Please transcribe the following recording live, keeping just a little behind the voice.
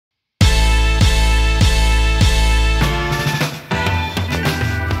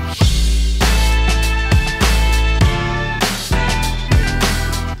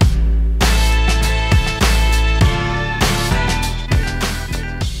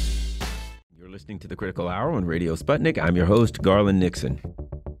listening to the Critical Hour on Radio Sputnik. I'm your host, Garland Nixon.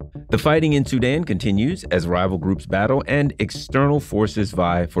 The fighting in Sudan continues as rival groups battle and external forces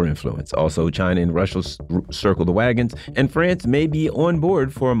vie for influence. Also, China and Russia circle the wagons, and France may be on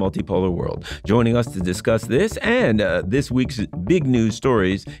board for a multipolar world. Joining us to discuss this and this week's big news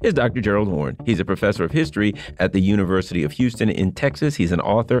stories is Dr. Gerald Horne. He's a professor of history at the University of Houston in Texas. He's an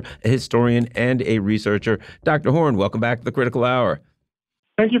author, a historian, and a researcher. Dr. Horne, welcome back to the Critical Hour.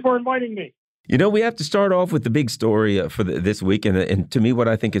 Thank you for inviting me. You know, we have to start off with the big story for this week, and to me, what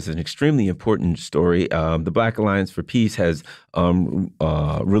I think is an extremely important story. The Black Alliance for Peace has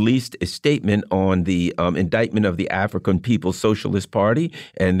released a statement on the indictment of the African People's Socialist Party,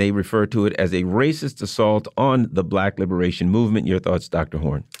 and they refer to it as a racist assault on the Black liberation movement. Your thoughts, Dr.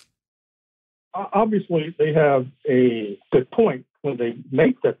 Horne? Obviously, they have a good point when they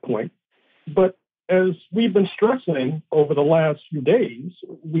make that point, but as we've been stressing over the last few days,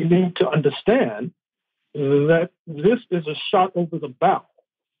 we need to understand that this is a shot over the bow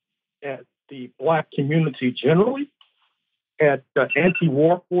at the Black community generally, at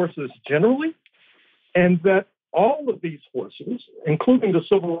anti-war forces generally, and that all of these forces, including the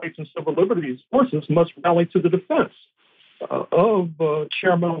civil rights and civil liberties forces, must rally to the defense of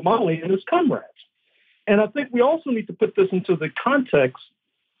Chairman O'Malley and his comrades. And I think we also need to put this into the context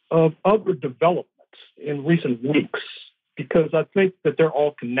of other developments in recent weeks, because I think that they're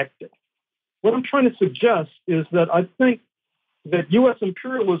all connected. What I'm trying to suggest is that I think that U.S.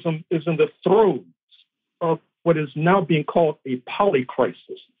 imperialism is in the throes of what is now being called a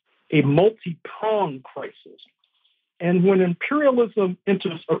polycrisis, a multi-pronged crisis. And when imperialism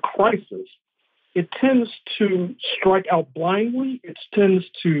enters a crisis, it tends to strike out blindly. It tends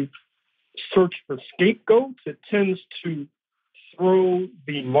to search for scapegoats. It tends to throw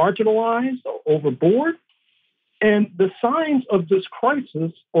the marginalized overboard. And the signs of this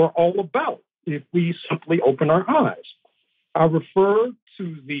crisis are all about if we simply open our eyes. I refer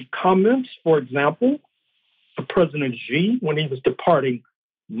to the comments, for example, of President Xi when he was departing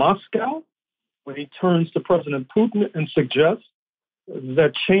Moscow, when he turns to President Putin and suggests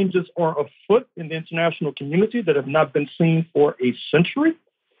that changes are afoot in the international community that have not been seen for a century,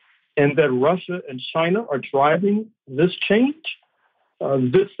 and that Russia and China are driving this change.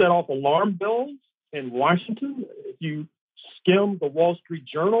 This set off alarm bells in Washington. If you skim the Wall Street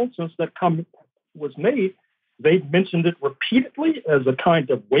Journal since that comment was made, they've mentioned it repeatedly as a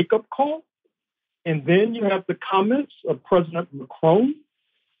kind of wake-up call. And then you have the comments of President Macron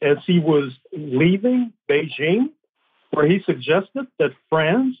as he was leaving Beijing, where he suggested that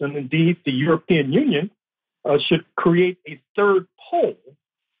France and indeed the European Union should create a third pole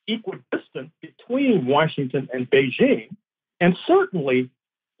equidistant between Washington and Beijing. And certainly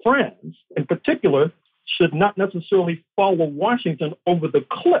France, in particular, should not necessarily follow Washington over the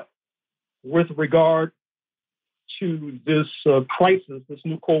cliff with regard to this crisis, this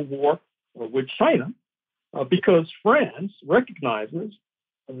new Cold War with China, because France recognizes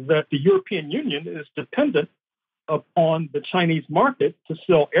that the European Union is dependent upon the Chinese market to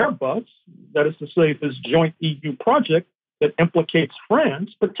sell Airbus, that is to say, this joint EU project that implicates France,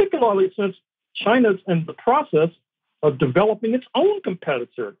 particularly since China's in the process of developing its own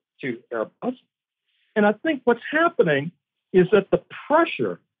competitor to Airbus. And I think what's happening is that the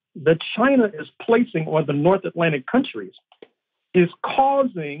pressure that China is placing on the North Atlantic countries is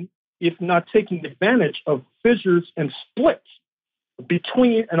causing, if not taking advantage of, fissures and splits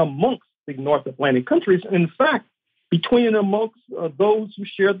between and amongst the North Atlantic countries. And in fact, between and amongst those who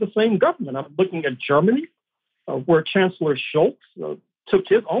share the same government. I'm looking at Germany, where Chancellor Scholz took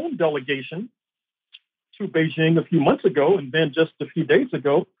his own delegation to Beijing a few months ago, and then just a few days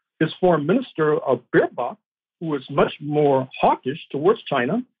ago, his foreign minister of Baerbock, who was much more hawkish towards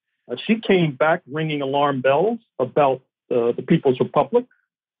China, she came back ringing alarm bells about the People's Republic,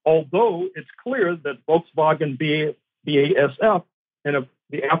 although it's clear that Volkswagen, BASF, and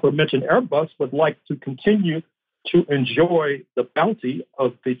the aforementioned Airbus would like to continue to enjoy the bounty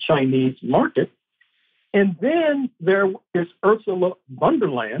of the Chinese market. And then there is Ursula von der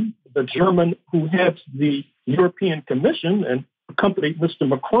Leyen, the German who heads the European Commission and accompanied Mr.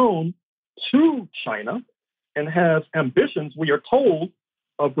 Macron to China and has ambitions, we are told,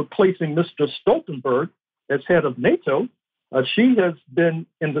 of replacing Mr. Stoltenberg as head of NATO. She has been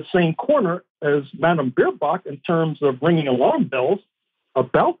in the same corner as Madame Baerbock in terms of ringing alarm bells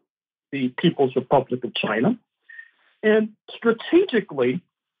about the People's Republic of China. And strategically,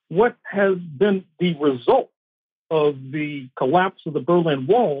 what has been the result of the collapse of the Berlin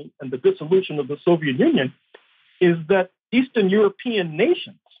Wall and the dissolution of the Soviet Union is that Eastern European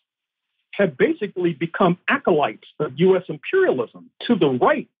nations have basically become acolytes of U.S. imperialism to the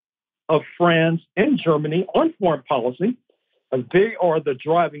right of France and Germany on foreign policy. They are the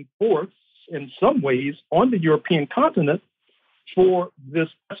driving force in some ways on the European continent for this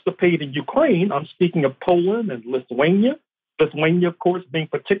escapade in Ukraine. I'm speaking of Poland and Lithuania. Lithuania, of course, being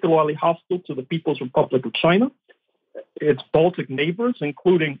particularly hostile to the People's Republic of China. Its Baltic neighbors,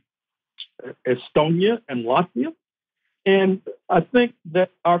 including Estonia and Latvia. And I think that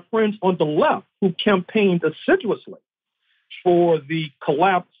our friends on the left, who campaigned assiduously for the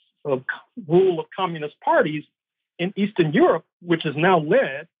collapse of rule of communist parties in Eastern Europe, which has now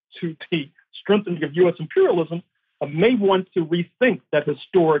led to the strengthening of U.S. imperialism, may want to rethink that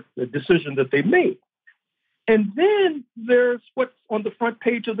historic decision that they made. And then there's what's on the front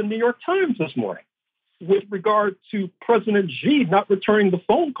page of the New York Times this morning with regard to President Xi not returning the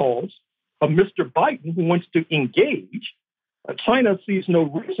phone calls of Mr. Biden, who wants to engage. China sees no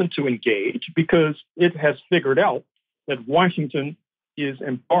reason to engage because it has figured out that Washington is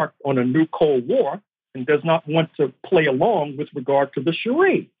embarked on a new Cold War and does not want to play along with regard to the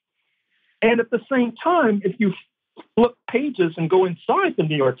charade. And at the same time, if you flip pages and go inside the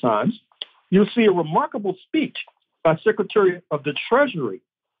New York Times, you'll see a remarkable speech by Secretary of the Treasury,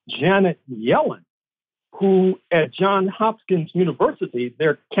 Janet Yellen, who at Johns Hopkins University,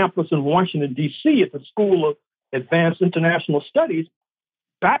 their campus in Washington, D.C., at the School of Advanced International Studies,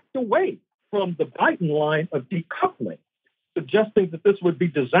 backed away from the Biden line of decoupling, suggesting that this would be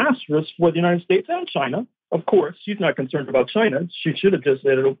disastrous for the United States and China. Of course, she's not concerned about China. She should have just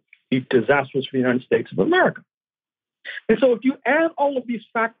said it'll be disastrous for the United States of America. And so if you add all of these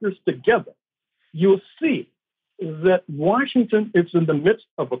factors together, you'll see that Washington is in the midst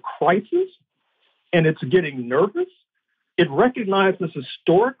of a crisis and it's getting nervous. It recognizes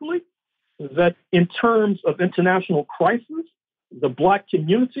historically that in terms of international crisis, the Black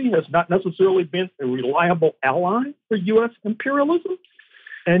community has not necessarily been a reliable ally for U.S. imperialism.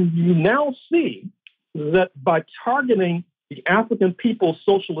 And you now see that by targeting the African People's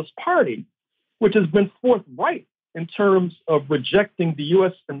Socialist Party, which has been forthright in terms of rejecting the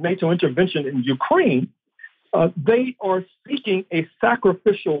U.S. and NATO intervention in Ukraine, they are seeking a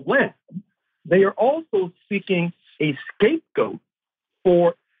sacrificial lamb. They are also seeking a scapegoat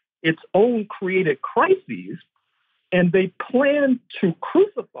for its own created crises, and they plan to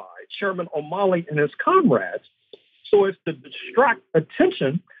crucify Chairman O'Malley and his comrades so as to distract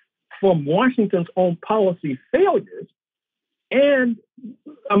attention from Washington's own policy failures. And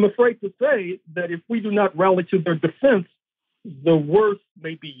I'm afraid to say that if we do not rally to their defense, the worst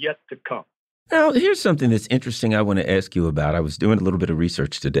may be yet to come. Now, here's something that's interesting I want to ask you about. I was doing a little bit of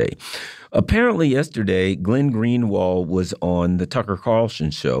research today. Apparently yesterday, Glenn Greenwald was on the Tucker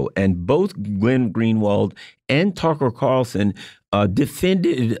Carlson show, and both Glenn Greenwald and Tucker Carlson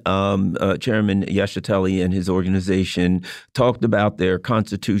defended Chairman Yashiteli and his organization, talked about their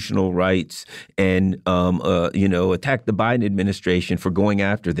constitutional rights, and attacked the Biden administration for going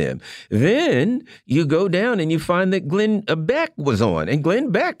after them. Then you go down and you find that Glenn Beck was on, and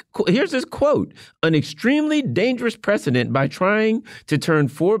Glenn Beck, here's his quote: "An extremely dangerous precedent by trying to turn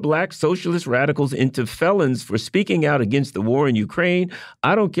 4 Black socialist radicals into felons for speaking out against the war in Ukraine.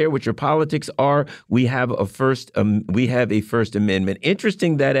 I don't care what your politics are. We have a First Amendment."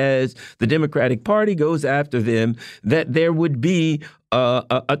 Interesting that as the Democratic Party goes after them, that there would be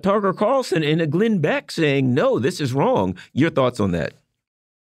a Tucker Carlson and a Glenn Beck saying, no, this is wrong. Your thoughts on that?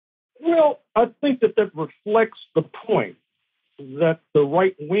 Well, I think that reflects the point that the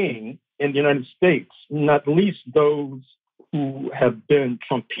right wing in the United States, not least those who have been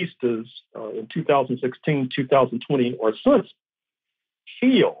Trumpistas in 2016, 2020, or since,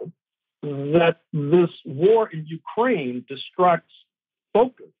 feel that this war in Ukraine distracts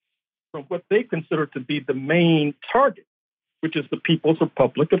focus from what they consider to be the main target, which is the People's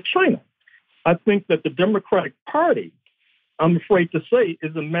Republic of China. I think that the Democratic Party, I'm afraid to say,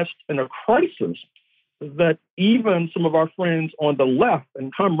 is enmeshed in a crisis that even some of our friends on the left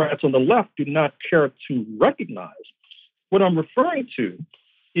and comrades on the left do not care to recognize. What I'm referring to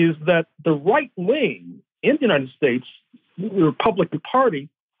is that the right wing in the United States, the Republican Party,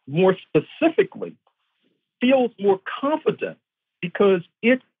 more specifically, feels more confident because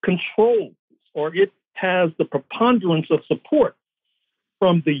it controls, or it has the preponderance of support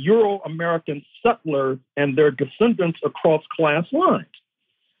from the Euro-American settlers and their descendants across class lines.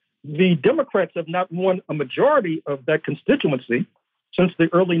 The Democrats have not won a majority of that constituency since the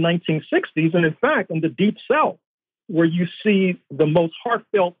early 1960s. And in fact, in the Deep South, where you see the most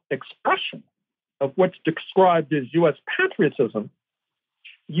heartfelt expression of what's described as U.S. patriotism,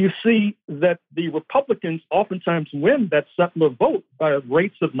 you see that the Republicans oftentimes win that settler vote by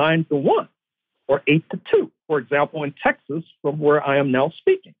rates of 9-1 or 8-2, for example, in Texas, from where I am now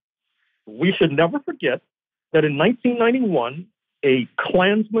speaking. We should never forget that in 1991, a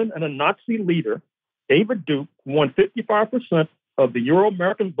Klansman and a Nazi leader, David Duke, won 55% of the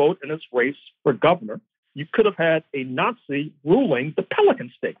Euro-American vote in its race for governor. You could have had a Nazi ruling the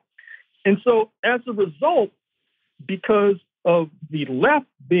Pelican State. And so as a result, because of the left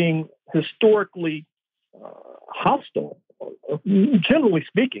being historically hostile, generally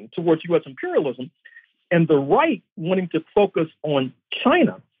speaking, towards U.S. imperialism, and the right wanting to focus on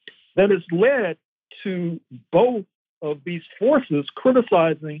China, that has led to both of these forces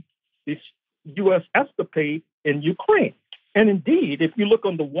criticizing this U.S. escapade in Ukraine. And indeed, if you look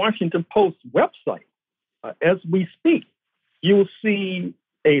on the Washington Post website, as we speak, you'll see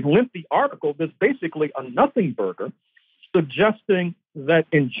a lengthy article that's basically a nothing burger suggesting that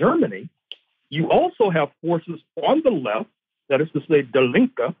in Germany, you also have forces on the left, that is to say, Die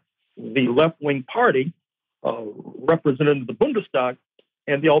Linke, the left-wing party represented in the Bundestag,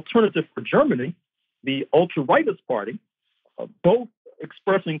 and the Alternative for Germany, the ultra-rightist party, both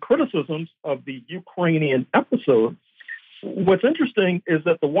expressing criticisms of the Ukrainian episode. What's interesting is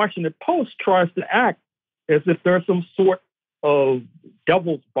that the Washington Post tries to act as if there's some sort of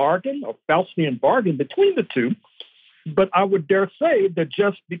devil's bargain or Faustian bargain between the two. But I would dare say that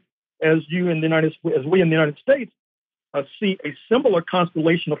just as we in the United States see a similar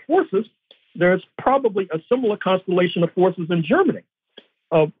constellation of forces, there's probably a similar constellation of forces in Germany.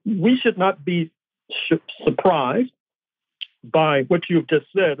 We should not be surprised by what you've just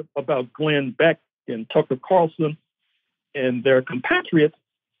said about Glenn Beck and Tucker Carlson and their compatriots.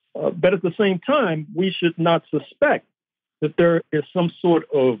 But at the same time, we should not suspect that there is some sort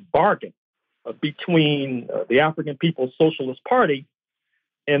of bargain between the African People's Socialist Party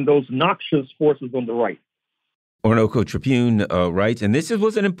and those noxious forces on the right. Orinoco Tribune writes, and this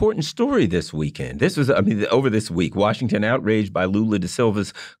was an important story this weekend. This was, over this week, Washington outraged by Lula da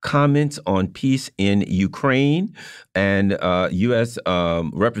Silva's comments on peace in Ukraine. And U.S.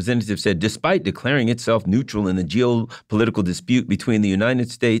 representative said, despite declaring itself neutral in the geopolitical dispute between the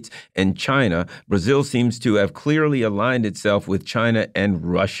United States and China, Brazil seems to have clearly aligned itself with China and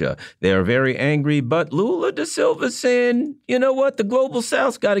Russia. They are very angry, but Lula da Silva saying, you know what, the global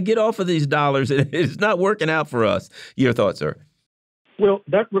South's got to get off of these dollars. It's not working out for us. Your thoughts, sir? Well,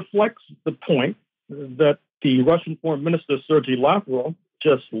 that reflects the point that the Russian Foreign Minister, Sergei Lavrov,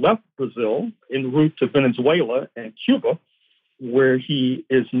 just left Brazil en route to Venezuela and Cuba, where he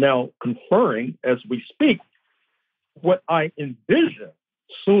is now conferring as we speak. What I envision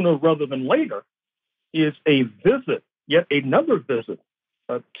sooner rather than later is a visit, yet another visit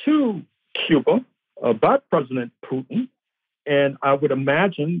to Cuba by President Putin. And I would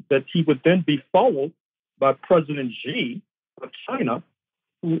imagine that he would then be followed by President Xi of China,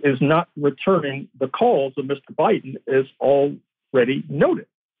 who is not returning the calls of Mr. Biden, as already noted.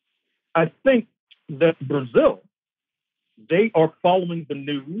 I think that Brazil, they are following the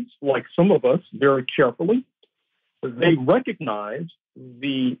news, like some of us, very carefully. They recognize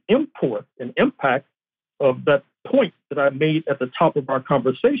the import and impact of that point that I made at the top of our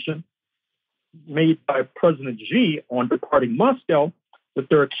conversation, made by President Xi on departing Moscow, that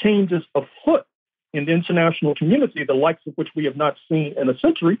there are changes afoot in the international community, the likes of which we have not seen in a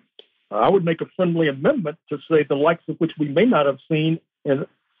century. I would make a friendly amendment to say the likes of which we may not have seen in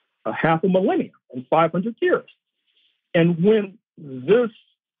a half a millennium, in 500 years. And when this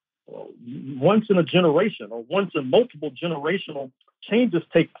once in a generation or once in multiple generational changes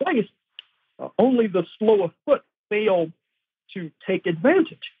take place, only the slow of foot fail to take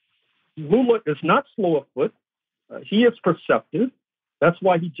advantage. Lula is not slow of foot. He is perceptive. That's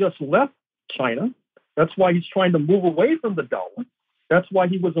why he just left China. That's why he's trying to move away from the dollar. That's why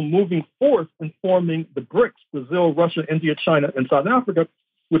he was a moving force in forming the BRICS, Brazil, Russia, India, China, and South Africa,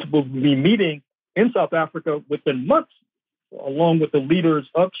 which will be meeting in South Africa within months, along with the leaders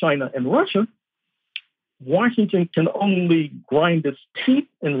of China and Russia. Washington can only grind its teeth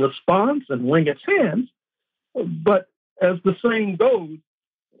in response and wring its hands. But as the saying goes,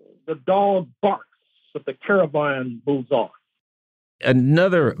 the dog barks, but the caravan moves on.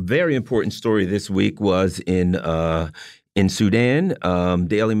 Another very important story this week was in Sudan.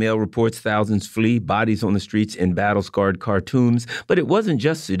 Daily Mail reports thousands flee, bodies on the streets in battle-scarred Khartoums. But it wasn't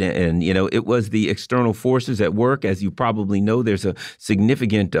just Sudan. You know, it was the external forces at work. As you probably know, there's a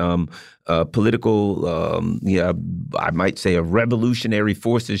significant political, I might say, a revolutionary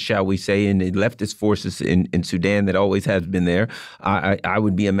forces, shall we say, and leftist forces in Sudan that always has been there. I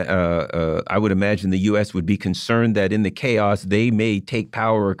would imagine the U.S. would be concerned that in the chaos they may take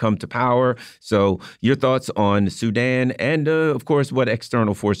power or come to power. So, your thoughts on Sudan and, of course, what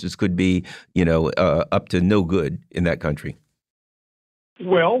external forces could be, up to no good in that country?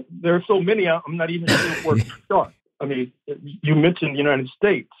 Well, there are so many, I'm not even sure where to start. I mean, you mentioned the United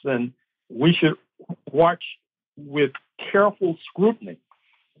States, and we should watch with careful scrutiny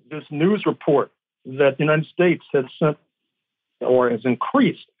this news report that the United States has sent or has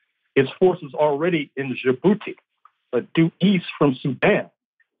increased its forces already in Djibouti, due east from Sudan,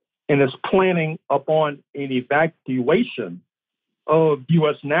 and is planning upon an evacuation of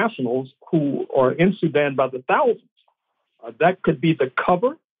U.S. nationals who are in Sudan by the thousands. That could be the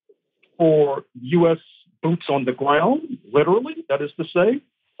cover for U.S. boots on the ground, literally, that is to say,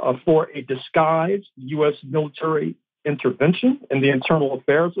 for a disguised U.S. military intervention in the internal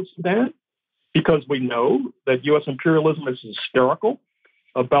affairs of Sudan, because we know that U.S. imperialism is hysterical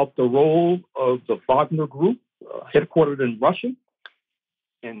about the role of the Wagner Group, headquartered in Russia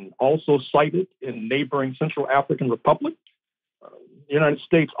and also cited in neighboring Central African Republic. The United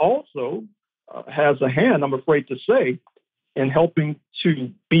States also has a hand, I'm afraid to say, in helping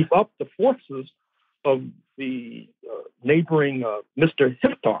to beef up the forces of the neighboring Mr.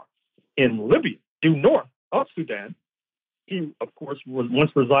 Hiftar in Libya, due north of Sudan. He, of course,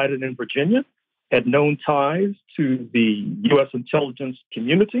 once resided in Virginia, had known ties to the U.S. intelligence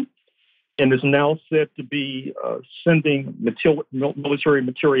community, and is now said to be sending military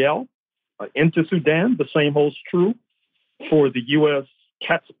materiel into Sudan. The same holds true for the U.S.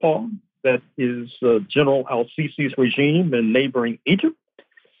 cat's paw that is General al-Sisi's regime in neighboring Egypt.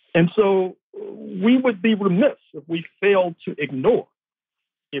 And so we would be remiss if we failed to ignore,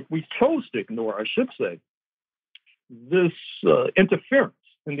 if we chose to ignore, I should say, this interference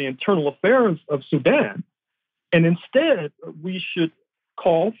in the internal affairs of Sudan. And instead, we should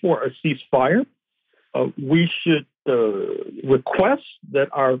call for a ceasefire. We should request that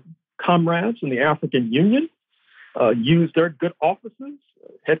our comrades in the African Union use their good offices,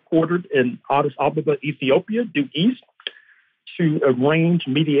 headquartered in Addis Ababa, Ethiopia, due east, to arrange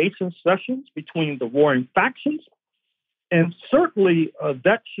mediation sessions between the warring factions. And certainly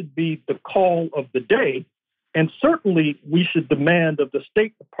that should be the call of the day. And certainly we should demand of the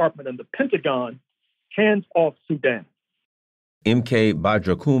State Department and the Pentagon hands off Sudan. M.K.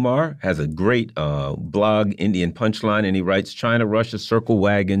 Bhadrakumar has a great blog, Indian Punchline, and he writes, China, Russia, circle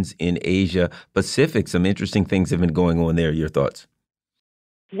wagons in Asia Pacific. Some interesting things have been going on there. Your thoughts?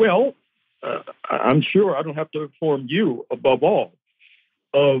 Well, I'm sure I don't have to inform you, above all,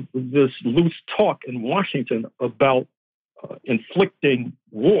 of this loose talk in Washington about inflicting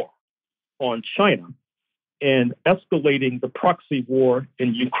war on China and escalating the proxy war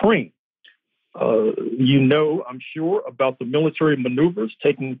in Ukraine. You know, I'm sure, about the military maneuvers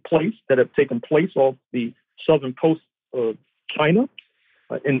that have taken place off the southern coast of China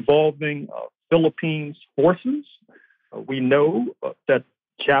involving Philippines forces. We know that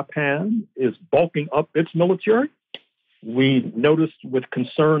Japan is bulking up its military. We noticed with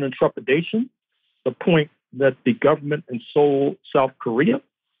concern and trepidation the point that the government in Seoul, South Korea,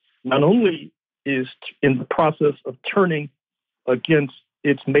 not only is in the process of turning against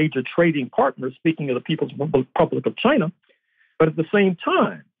its major trading partners, speaking of the People's Republic of China, but at the same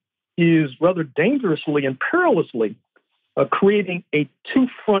time is rather dangerously and perilously creating a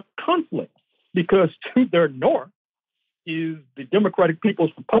two-front conflict, because to their north is the Democratic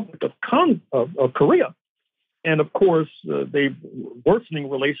People's Republic of Korea, and of course they're worsening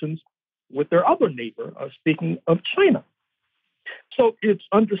relations with their other neighbor, speaking of China. So it's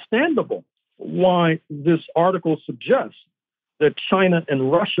understandable why this article suggests that China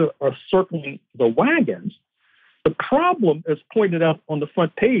and Russia are circling the wagons. The problem, as pointed out on the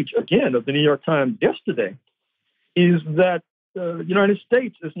front page, again, of the New York Times yesterday, is that the United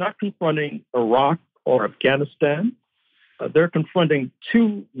States is not confronting Iraq or Afghanistan. They're confronting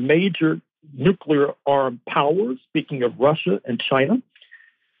two major nuclear-armed powers, speaking of Russia and China.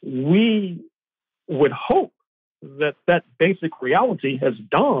 We would hope that that basic reality has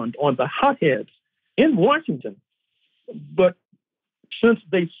dawned on the hotheads in Washington. But since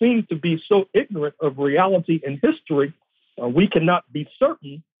they seem to be so ignorant of reality and history, we cannot be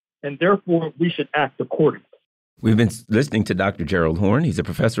certain, and therefore we should act accordingly. We've been listening to Dr. Gerald Horne. He's a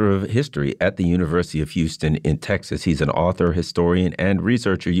professor of history at the University of Houston in Texas. He's an author, historian, and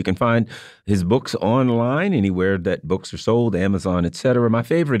researcher. You can find his books online anywhere that books are sold, Amazon, etc. My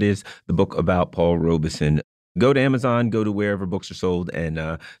favorite is the book about Paul Robeson. Go to Amazon, go to wherever books are sold,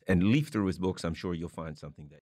 and leaf through his books. I'm sure you'll find something that